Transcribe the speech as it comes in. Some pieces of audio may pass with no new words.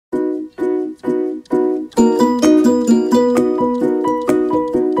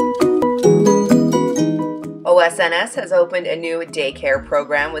OSNS has opened a new daycare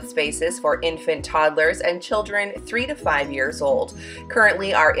program with spaces for infant toddlers and children 3 to 5 years old.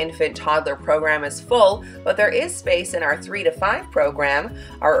 Currently, our infant toddler program is full, but there is space in our 3 to 5 program.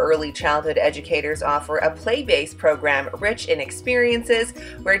 Our early childhood educators offer a play-based program rich in experiences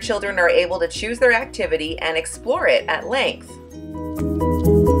where children are able to choose their activity and explore it at length.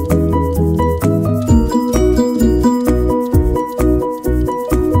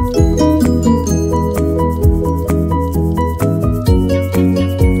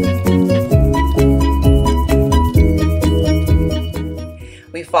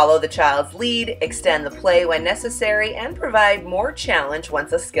 We follow the child's lead, extend the play when necessary, and provide more challenge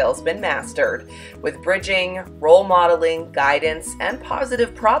once a skill's been mastered. With bridging, role modeling, guidance, and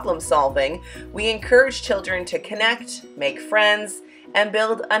positive problem solving, we encourage children to connect, make friends, and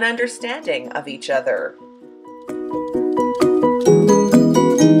build an understanding of each other.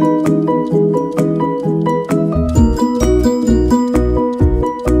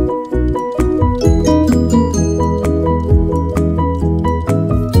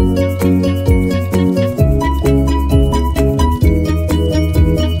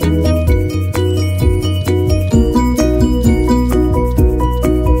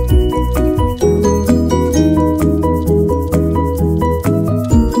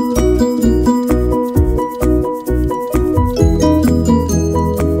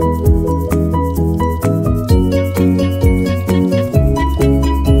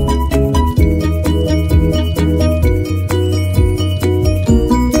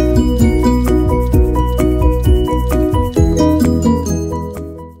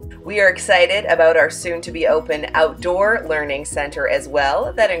 We are excited about our soon-to-be open outdoor learning center as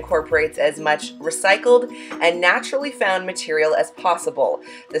well that incorporates as much recycled and naturally found material as possible.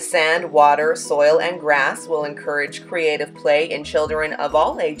 The sand, water, soil, and grass will encourage creative play in children of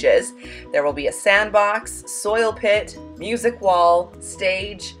all ages. There will be a sandbox, soil pit, music wall,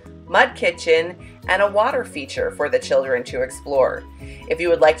 stage, mud kitchen, and a water feature for the children to explore. If you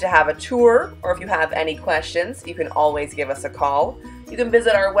would like to have a tour or if you have any questions, you can always give us a call. You can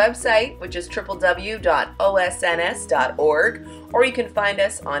visit our website, which is www.osns.org, or you can find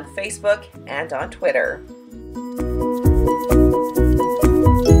us on Facebook and on Twitter.